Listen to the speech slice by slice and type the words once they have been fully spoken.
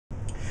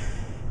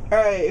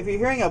Alright, if you're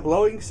hearing a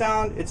blowing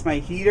sound, it's my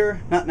heater.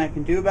 Nothing I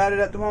can do about it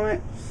at the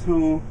moment.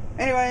 So,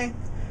 anyway,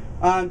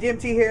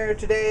 DMT here.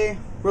 Today,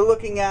 we're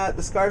looking at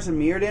the Scars of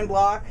Mirrodin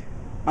block.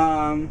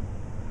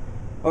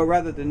 Or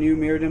rather, the new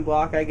Mirrodin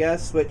block, I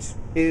guess, which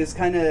is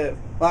kind of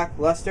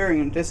lackluster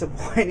and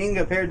disappointing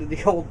compared to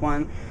the old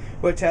one,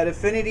 which had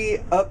affinity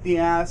up the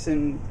ass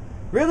and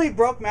really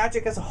broke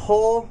Magic as a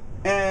whole.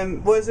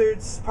 And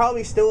Wizards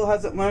probably still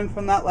hasn't learned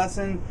from that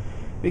lesson,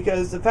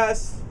 because the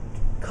past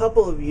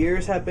couple of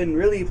years have been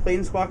really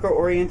planeswalker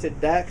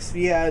oriented decks.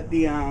 You had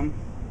the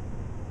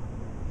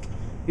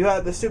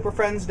Super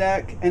Friends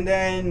deck, and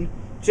then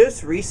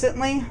just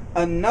recently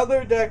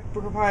another deck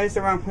comprised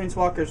around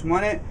planeswalkers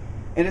won it,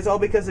 and it's all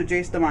because of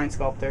Jace the Mind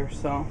Sculptor.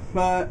 So,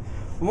 but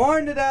more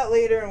into that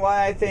later, and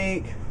why I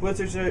think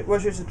Wizards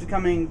is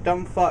becoming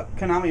dumb fuck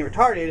Konami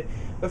retarded.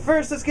 But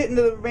first, let's get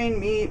into the main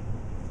meat,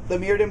 the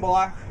Mirrodin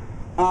block.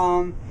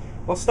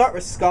 We'll start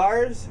with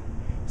Scars.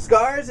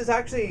 Scars is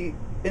actually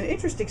an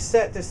interesting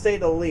set, to say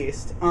the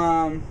least.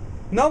 No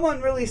one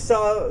really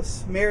saw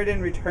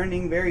Mirrodin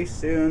returning very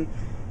soon.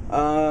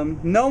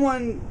 No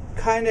one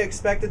kind of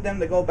expected them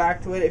to go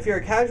back to it. If you're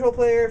a casual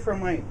player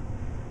from, like,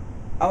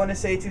 I want to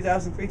say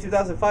 2003,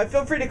 2005,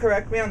 feel free to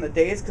correct me on the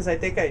days, because I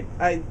think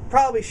I'm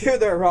probably sure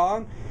they're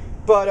wrong.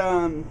 But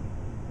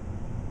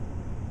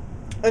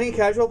any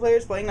casual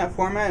players playing that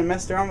format and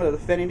messed around with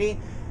Affinity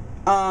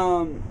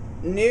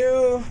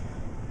knew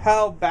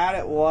how bad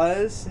it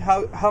was,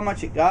 how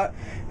much it got.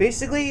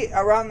 Basically,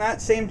 around that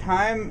same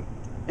time,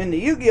 in the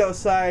Yu-Gi-Oh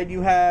side,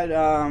 you had,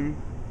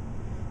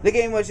 the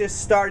game was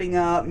just starting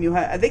up, and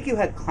I think you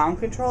had Clown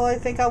Control, I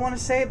want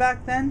to say,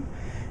 back then.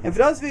 And for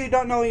those of you who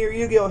don't know your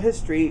Yu-Gi-Oh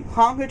history,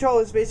 Clown Control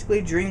is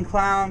basically Dream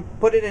Clown,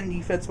 put it in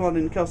defense mode,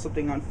 and kill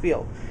something on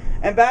field.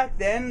 And back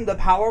then, the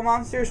power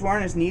monsters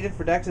weren't as needed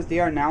for decks as they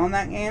are now in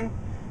that game.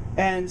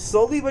 And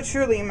slowly but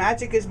surely,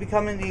 Magic is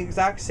becoming the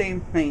exact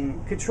same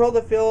thing. Control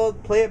the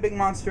field, play a big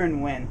monster,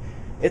 and win.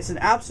 It's an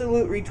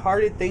absolute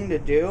retarded thing to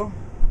do.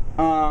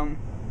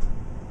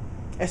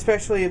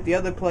 Especially if the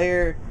other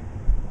player,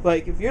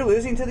 like, if you're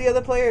losing to the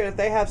other player, if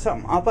they have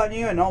something up on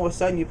you, and all of a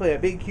sudden you play a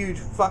big, huge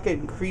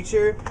fucking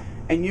creature,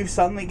 and you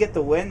suddenly get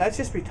the win, that's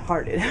just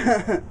retarded.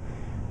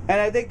 And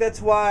I think that's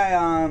why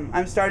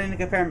I'm starting to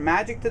compare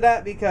Magic to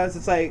that, because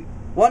it's like,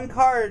 one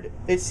card,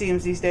 it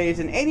seems these days,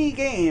 in any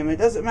game, it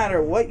doesn't matter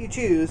what you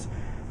choose,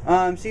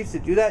 seems to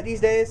do that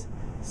these days.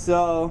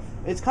 So,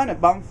 it's kind of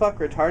bumfuck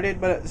retarded,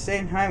 but at the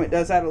same time, it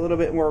does add a little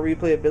bit more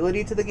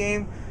replayability to the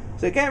game.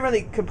 So, you can't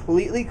really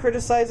completely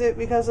criticize it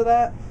because of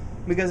that,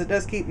 because it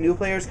does keep new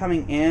players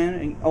coming in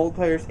and old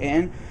players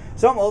in.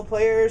 Some old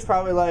players,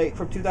 probably like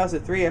from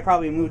 2003, have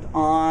probably moved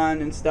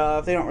on and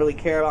stuff. They don't really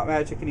care about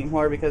Magic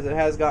anymore because it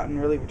has gotten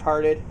really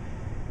retarded.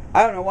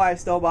 I don't know why I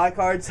still buy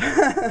cards.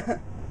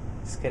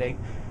 Just kidding.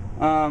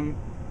 But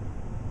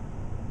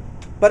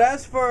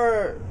as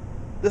for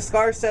the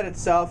Scar set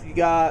itself, you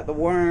got the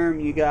Worm,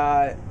 you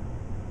got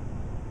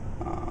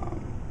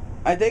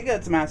I think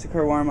that's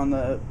Massacre Worm on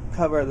the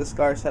cover of the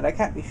Scar set. I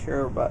can't be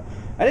sure, but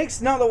I think,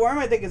 no, the Worm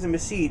I think is in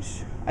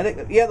Besieged. I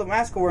think, yeah, the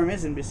Massacre Worm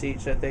is in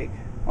Besieged, I think.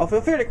 Well,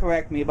 feel free to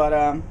correct me, but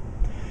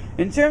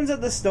in terms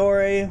of the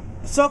story,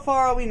 so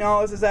far all we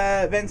know is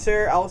that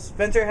Venser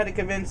had to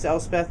convince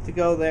Elspeth to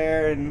go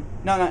there, and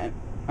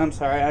I'm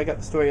sorry, I got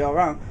the story all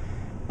wrong.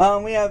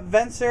 We have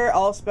Venser,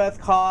 Elspeth,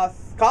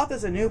 Koth. Koth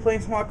is a new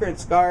planeswalker in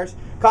Scars.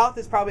 Koth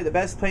is probably the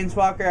best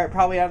planeswalker,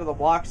 probably out of the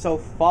block so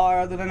far,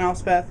 other than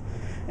Elspeth.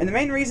 And the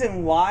main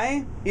reason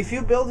why, if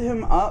you build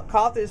him up,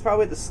 Koth is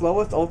probably the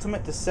slowest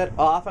ultimate to set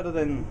off, other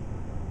than,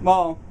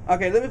 well,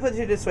 okay, let me put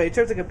it this way. In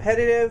terms of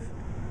competitive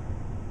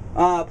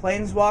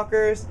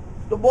planeswalkers,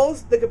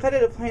 the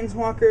competitive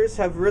planeswalkers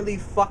have really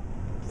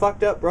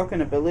fucked up broken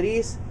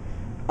abilities.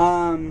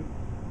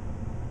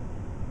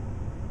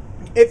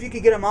 If you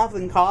could get him off,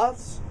 then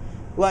Koth's.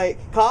 Like,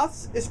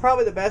 Koth's is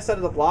probably the best out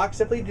of the block,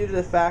 simply due to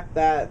the fact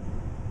that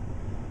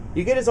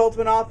you get his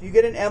ultimate off, you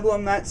get an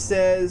emblem that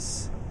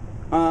says,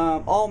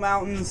 all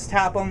mountains,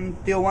 tap them,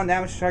 deal 1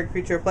 damage to target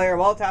creature or player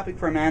while tapping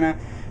for mana.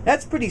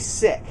 That's pretty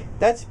sick.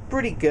 That's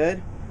pretty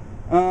good.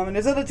 And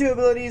his other 2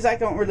 abilities, I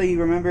don't really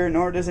remember,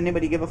 nor does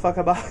anybody give a fuck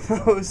about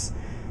those.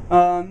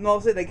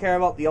 Mostly they care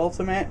about the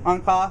ultimate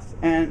on Koth,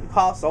 and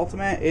Koth's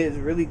ultimate is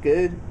really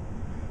good.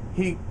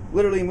 He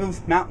literally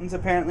moves mountains,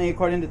 apparently,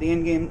 according to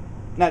the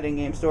not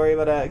in-game story,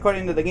 but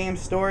according to the game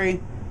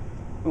story.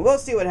 We'll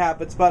see what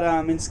happens, but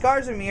in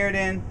Scars of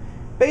Mirrodin,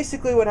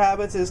 basically what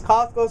happens is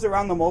Koth goes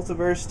around the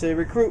multiverse to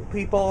recruit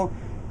people.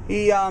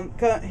 He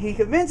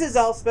convinces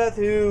Elspeth,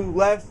 who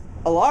left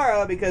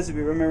Alara, because if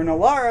you remember in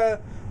Alara,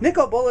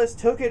 Nicol Bolas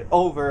took it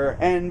over,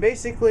 and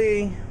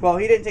basically, well,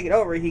 he didn't take it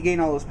over, he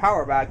gained all his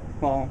power back.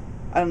 Well,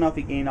 I don't know if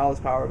he gained all his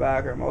power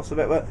back or most of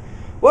it, but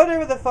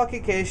whatever the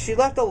fucking case, she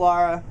left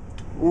Alara,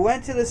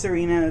 went to this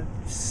arena,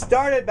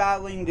 started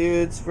battling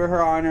dudes for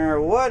her honor,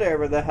 or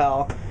whatever the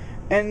hell.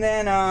 And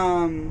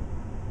then,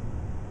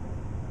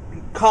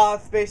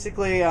 Koth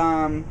basically,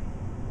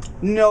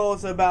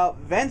 knows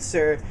about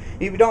Venser.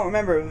 If you don't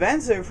remember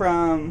Venser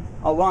from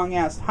a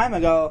long-ass time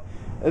ago,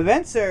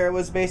 Venser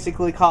was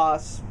basically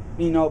Koth's,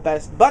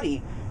 best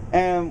buddy.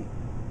 And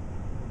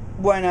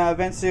when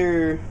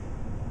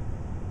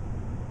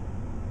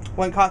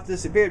Koth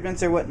disappeared,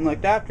 Venser went and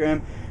looked after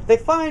him. They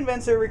find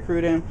Venser,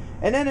 recruit him,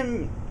 and then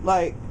in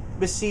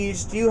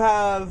Besieged, you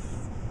have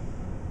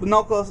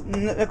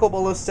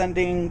Nicol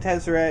sending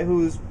Tezzeret,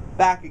 who's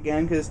back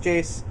again because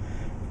Jace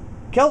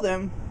killed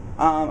him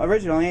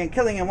originally, and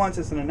killing him once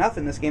isn't enough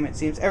in this game. It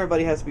seems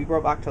everybody has to be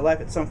brought back to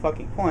life at some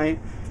fucking point.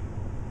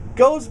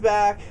 Goes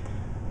back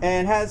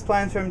and has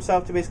plans for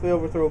himself to basically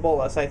overthrow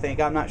Bolas. I think,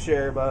 I'm not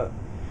sure, but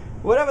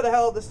whatever the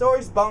hell, the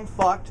story's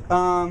bum-fucked.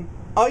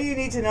 All you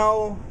need to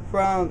know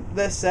from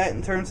this set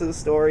in terms of the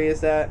story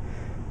is that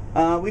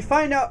we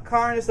find out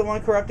Karn is the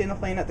one corrupting the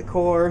plane at the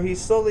core.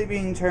 He's slowly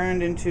being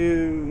turned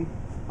into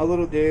a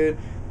little dude.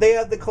 They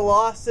have the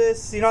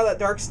Colossus, that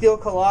Darksteel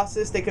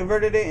Colossus. They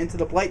converted it into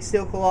the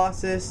Blightsteel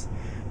Colossus.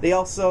 They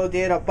also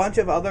did a bunch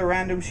of other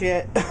random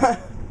shit.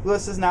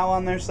 Bliss is now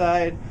on their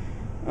side.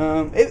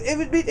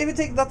 It would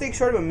take nothing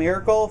short of a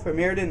miracle for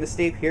Mirrodin to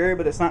stay pure,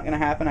 but it's not going to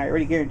happen, I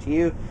already guarantee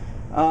you.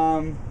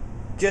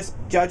 Just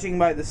judging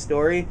by the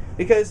story.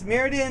 Because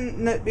Mirrodin's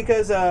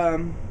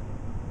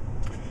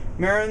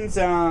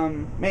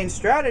main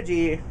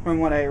strategy, from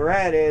what I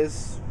read,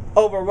 is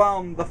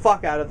overwhelm the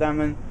fuck out of them.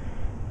 And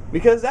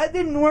because that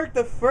didn't work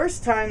the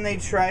first time they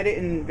tried it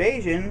in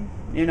Invasion,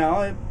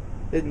 it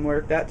didn't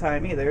work that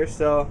time either.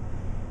 So,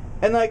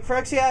 and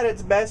Phyrexia at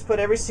its best put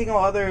every single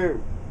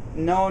other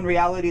known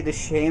reality to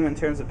shame in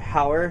terms of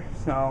power.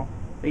 So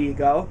there you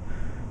go.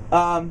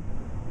 But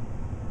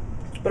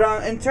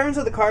in terms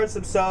of the cards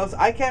themselves,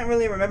 I can't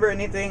really remember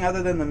anything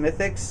other than the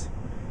mythics.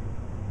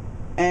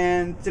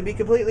 And to be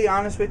completely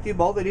honest with you,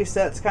 both of these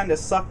sets kind of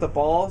suck the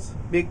balls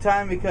big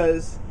time,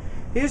 because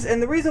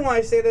and the reason why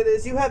I say that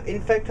is you have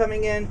Infect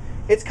coming in.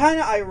 It's kind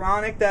of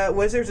ironic that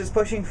Wizards is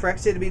pushing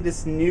Phyrexia to be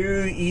this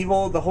new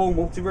evil the whole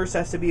multiverse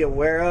has to be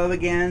aware of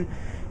again,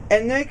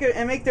 and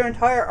make their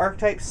entire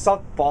archetype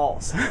suck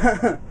balls.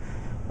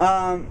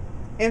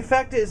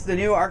 Infect is the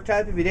new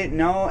archetype, if you didn't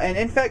know, and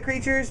Infect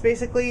creatures,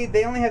 basically,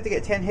 they only have to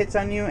get 10 hits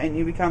on you, and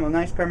you become a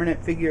nice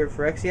permanent figure of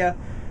Phyrexia.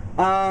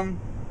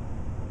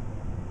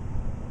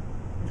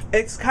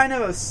 It's kind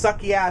of a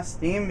sucky-ass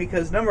theme,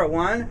 because number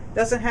one,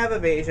 doesn't have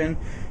evasion.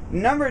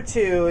 Number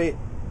two, it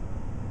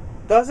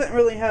doesn't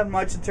really have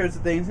much in terms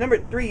of things. Number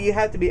three, you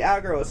have to be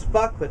aggro as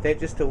fuck with it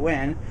just to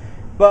win.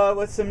 But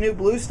with some new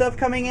blue stuff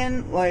coming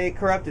in, like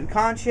Corrupted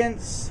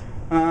Conscience,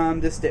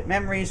 Distant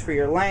Memories for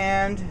your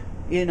land,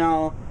 it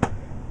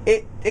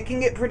can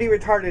get pretty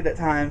retarded at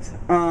times.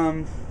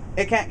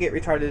 It can't get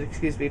retarded,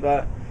 excuse me,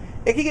 but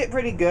it can get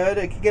pretty good.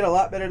 It can get a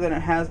lot better than it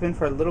has been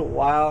for a little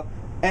while.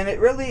 And it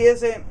really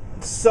isn't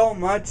so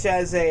much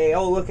as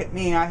oh, look at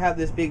me, I have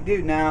this big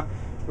dude now,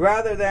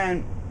 rather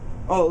than,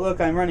 oh, look,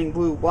 I'm running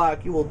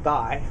blue-black, you will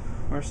die,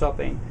 or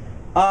something.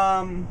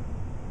 But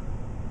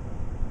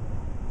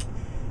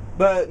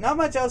not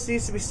much else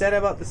needs to be said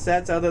about the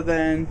sets other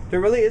than there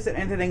really isn't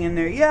anything in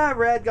there. Yeah,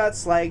 red got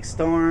Slag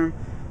Storm,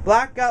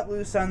 black got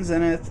Blue Sun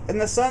Zenith,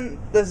 and the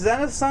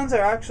Zenith Suns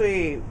are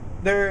actually,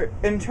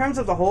 in terms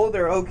of the whole,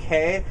 they're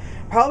okay.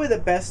 Probably the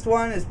best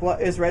one is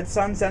Red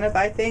Sun Zenith,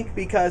 I think,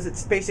 because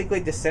it's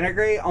basically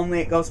Disintegrate, only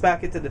it goes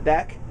back into the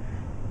deck.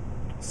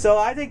 So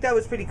I think that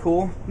was pretty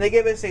cool. They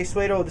gave us a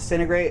Suedo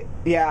Disintegrate.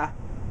 Yeah,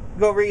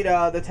 go read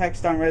the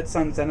text on Red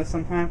Sun Zenith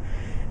sometime.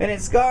 And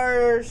it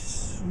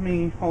scars. Let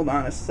me hold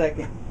on a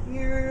second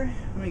here.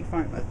 Let me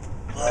find my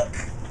book.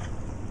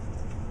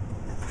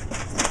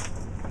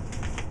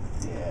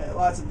 Yeah,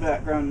 lots of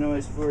background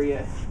noise for you.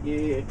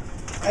 Yeah,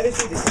 I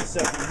just need to see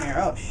something here.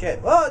 Oh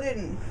shit! Well, it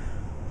didn't.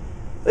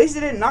 At least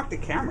it didn't knock the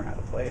camera out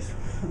of place.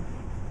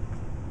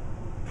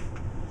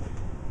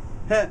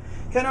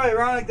 Kind of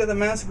ironic that the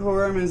Massacre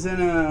Worm is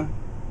in a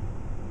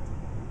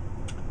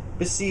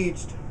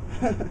Besieged.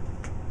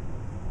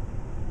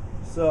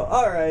 So,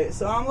 alright,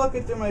 so I'm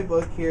looking through my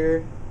book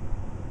here.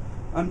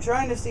 I'm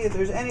trying to see if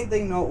there's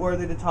anything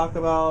noteworthy to talk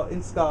about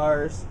in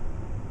Scars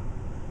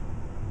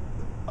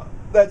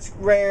that's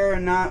rare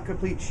and not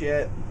complete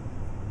shit.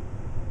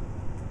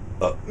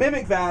 Oh,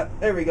 Mimic Vat.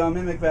 There we go,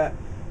 Mimic Vat.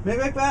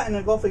 Mimic Vat and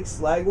a Gulfig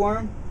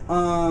Slagworm.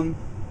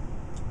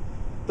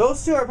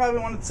 Those two are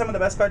probably some of the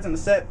best cards in the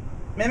set.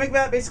 Mimic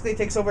Vat basically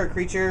takes over a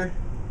creature.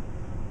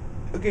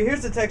 Okay,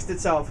 here's the text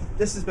itself.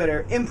 This is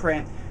better.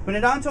 Imprint. When a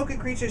non-token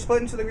creature is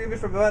split into the graveyard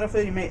from the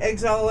battlefield, you may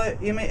exile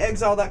it. You may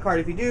exile that card.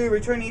 If you do,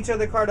 return each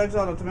other card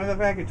exiled to Mimic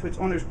Vat to its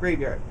owner's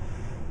graveyard.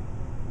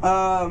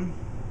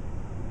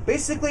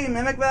 Basically,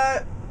 Mimic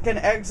Vat can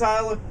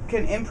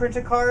imprint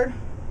a card,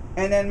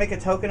 and then make a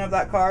token of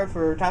that card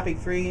for tapping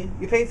 3.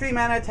 You pay 3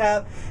 mana,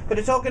 tap, put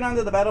a token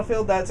onto the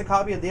battlefield that's a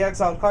copy of the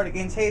exiled card. It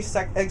gains haste,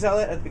 exile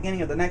it at the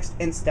beginning of the next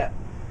end step.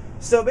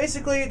 So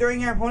basically,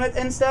 during your opponent's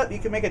end step, you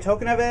can make a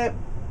token of it,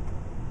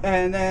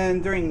 and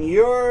then during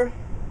your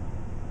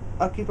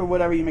upkeep or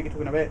whatever, you make a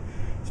token of it.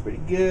 It's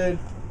pretty good.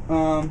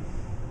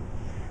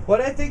 What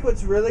I think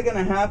what's really going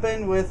to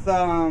happen with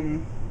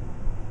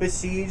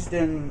Besieged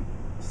and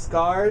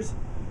Scars,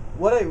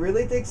 what I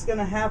really think is going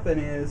to happen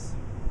is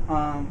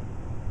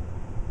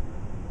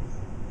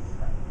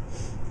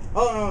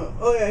Oh no!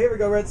 Oh yeah, here we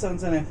go.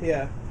 Redstone's in it.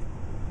 Yeah.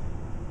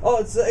 Oh,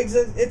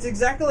 it's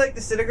exactly like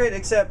Disintegrate,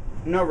 except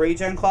no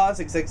regen clause.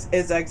 It's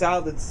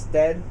exiled. It's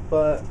dead,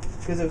 but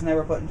because it was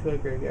never put into a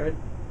graveyard.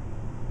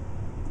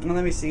 And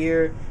let me see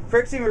here.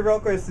 Phyrexian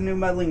Revoker is the new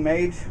meddling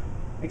mage,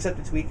 except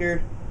it's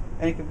weaker,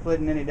 and it can play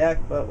in any deck.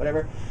 But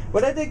whatever.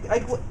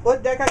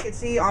 What deck I could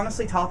see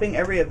honestly topping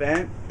every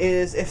event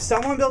is if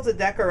someone built a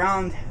deck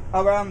around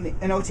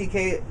an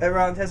OTK,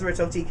 around Tezzeret's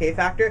OTK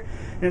factor,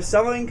 and if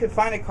someone could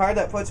find a card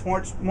that puts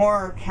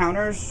more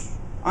counters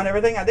on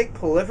everything. I think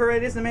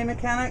Proliferate is the main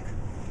mechanic.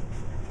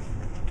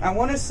 I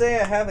want to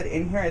say I have it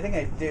in here. I think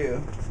I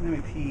do. Let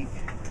me peek.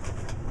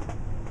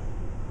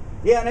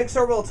 Yeah,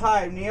 Inexorable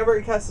Tide. Whenever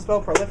you cast the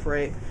spell,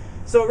 Proliferate.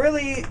 So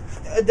really,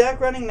 a deck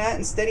running that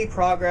and steady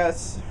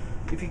progress.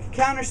 If you can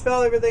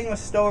counterspell everything with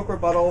Stoic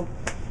Rebuttal,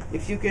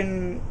 if you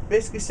can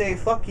basically say,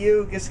 fuck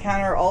you, just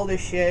counter all this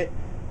shit,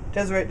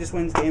 Tezzeret just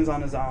wins games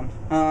on his own.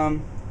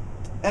 And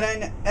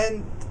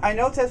I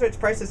know Tezzeret's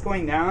price is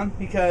going down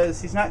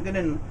because he's not good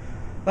in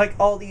like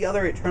all the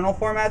other Eternal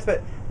formats, but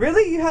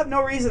really you have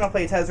no reason to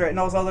play Tezzeret in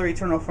those other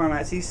Eternal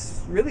formats.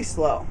 He's really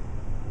slow.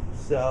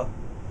 So,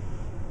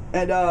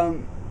 and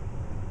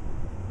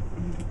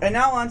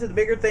now on to the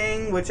bigger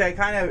thing, which I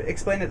kind of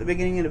explained at the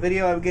beginning of the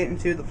video. I would get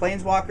into the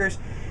Planeswalkers.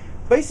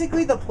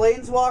 Basically, the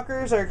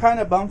Planeswalkers are kind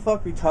of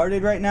bumfuck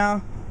retarded right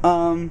now.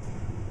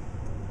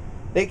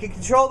 They can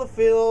control the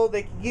field,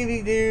 they can give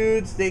you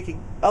dudes, they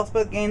can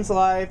Elspeth gains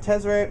life.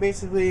 Tezzeret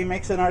basically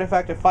makes an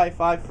artifact of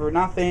 5/5 for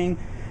nothing.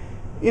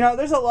 You know,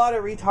 there's a lot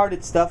of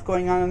retarded stuff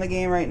going on in the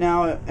game right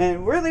now,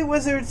 and really,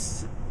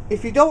 Wizards,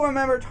 if you don't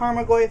remember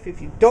Tarmogoyf,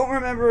 if you don't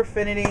remember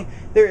Affinity,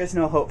 there is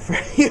no hope for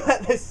you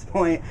at this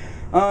point.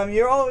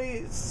 You're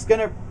always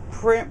gonna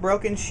print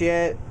broken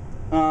shit.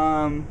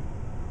 There's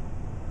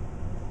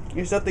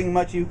nothing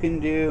much you can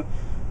do.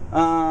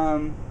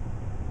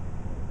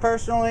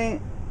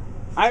 Personally,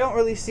 I don't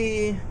really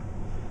see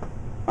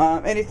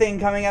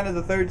anything coming out of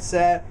the third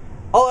set.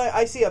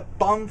 I see a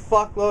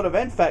bumfuck load of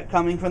Infect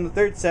coming from the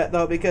third set,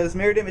 though, because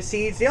Mirrodin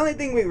Besieged, the only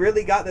thing we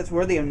really got that's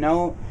worthy of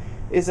note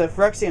is a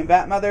Phyrexian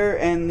Vatmother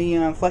and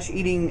the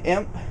Flesh-Eating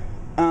Imp.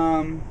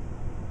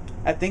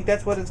 I think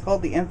that's what it's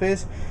called, the Imp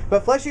is.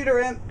 But Flesh Eater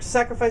Imp,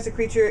 sacrifice a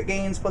creature, it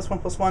gains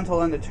 +1/+1 till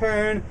end of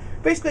turn.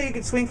 Basically, you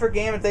can swing for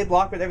game if they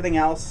block with everything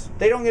else.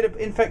 They don't get an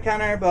Infect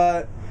counter,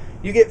 but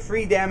you get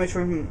free damage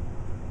from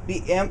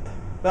the Imp.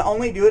 But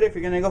only do it if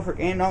you're going to go for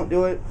game, don't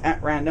do it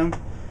at random.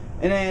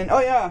 And then, oh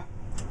yeah,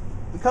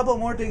 a couple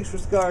more things for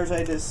Scars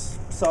I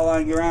just saw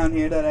lying around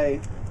here that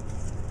I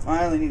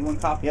only need one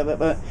copy of it,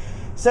 but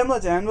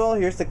Semblance Anvil,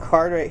 here's the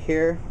card right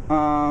here.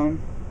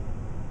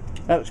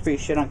 That was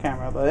pretty shit on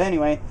camera, but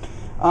anyway.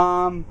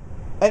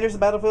 Enters the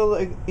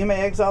battlefield, you may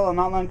exile a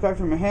non-land card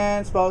from your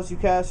hand. Spells you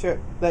cast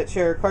that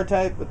share a card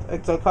type with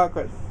exile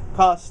card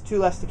costs 2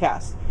 less to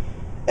cast.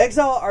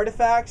 Exile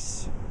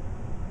artifacts,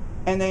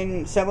 and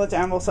then Semblance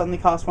Anvil suddenly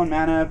costs 1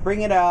 mana.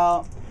 Bring it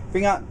out.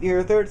 Bring out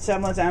your third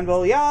Semblance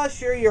Anvil. Yeah,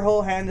 sure, your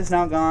whole hand is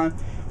now gone.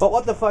 But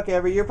what the fuck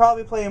ever. You're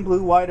probably playing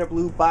blue-white or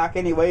blue-black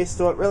anyway,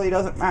 so it really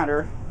doesn't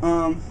matter.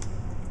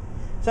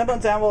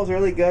 Semblance Anvil is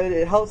really good.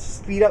 It helps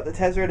speed up the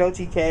Tezzeret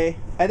OTK.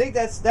 I think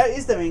that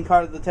is the main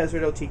card of the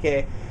Tezzeret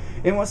OTK.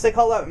 And once they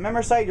call out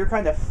Memorcite, you're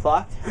kind of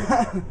fucked.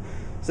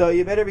 So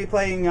you better be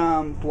playing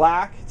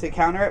black to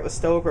counter it with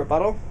Stoic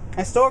Rebuttal.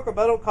 And Stoic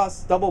Rebuttal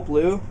costs double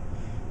blue,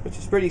 which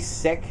is pretty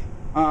sick.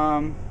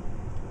 Because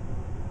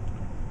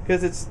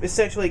it's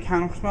essentially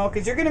counterspell.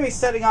 Because you're going to be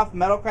setting off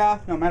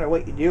Metalcraft no matter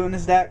what you do in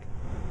this deck.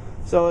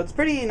 So it's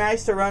pretty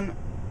nice to run.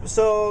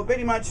 So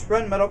pretty much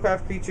run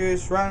Metalcraft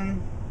creatures,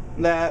 run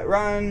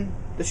the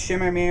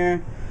Shimmer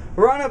Mirror,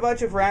 run a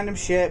bunch of random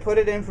shit, put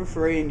it in for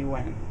free, and you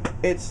win.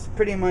 It's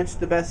pretty much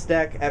the best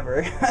deck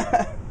ever.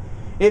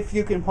 If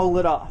you can pull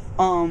it off.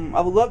 I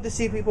would love to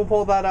see people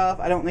pull that off.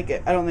 I don't think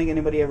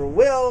anybody ever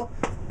will,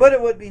 but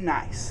it would be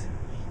nice.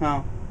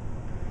 So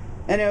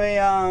anyway,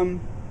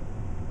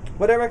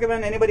 would I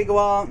recommend anybody go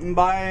out and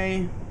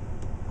buy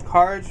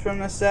cards from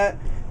this set?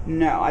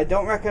 No, I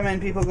don't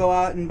recommend people go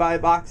out and buy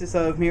boxes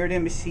of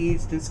Mirrodin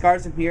Besieged and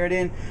Scars of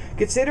Mirrodin,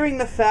 considering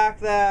the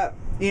fact that,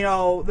 you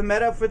know, the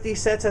meta for these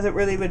sets hasn't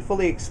really been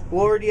fully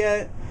explored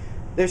yet.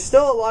 There's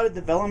still a lot of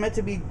development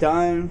to be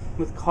done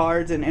with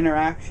cards and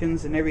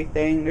interactions and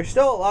everything. There's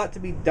still a lot to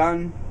be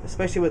done,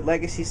 especially with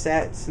legacy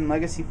sets and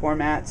legacy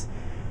formats.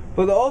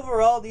 But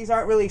overall, these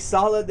aren't really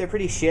solid. They're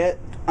pretty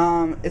shit.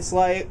 It's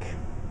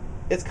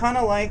kind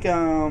of like,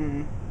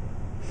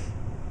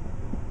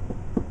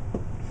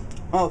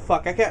 oh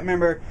fuck, I can't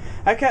remember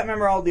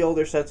all the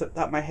older sets at the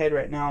top of my head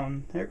right now,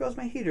 and there goes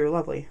my heater,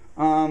 lovely.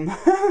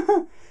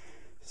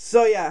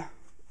 So yeah,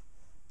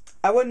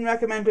 I wouldn't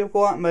recommend people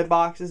go out and buy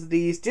boxes of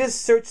these.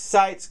 Just search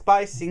sites,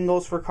 buy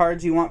singles for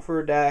cards you want for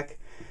a deck.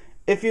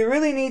 If you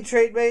really need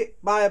trade bait,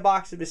 buy a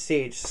box of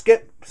Besiege.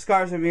 Skip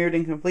Scars of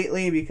Mirrodin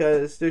completely,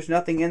 because there's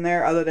nothing in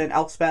there other than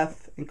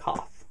Elspeth and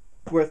Koth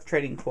worth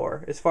trading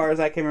for, as far as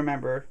I can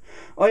remember.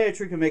 Oh yeah,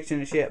 True Conviction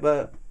and shit,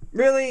 but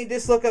really,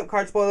 just look up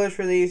card spoilers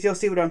for these. You'll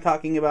see what I'm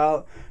talking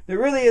about. There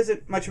really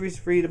isn't much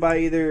reason for you to buy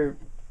either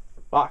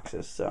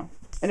boxes, so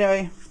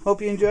Anyway,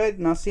 hope you enjoyed,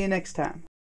 and I'll see you next time.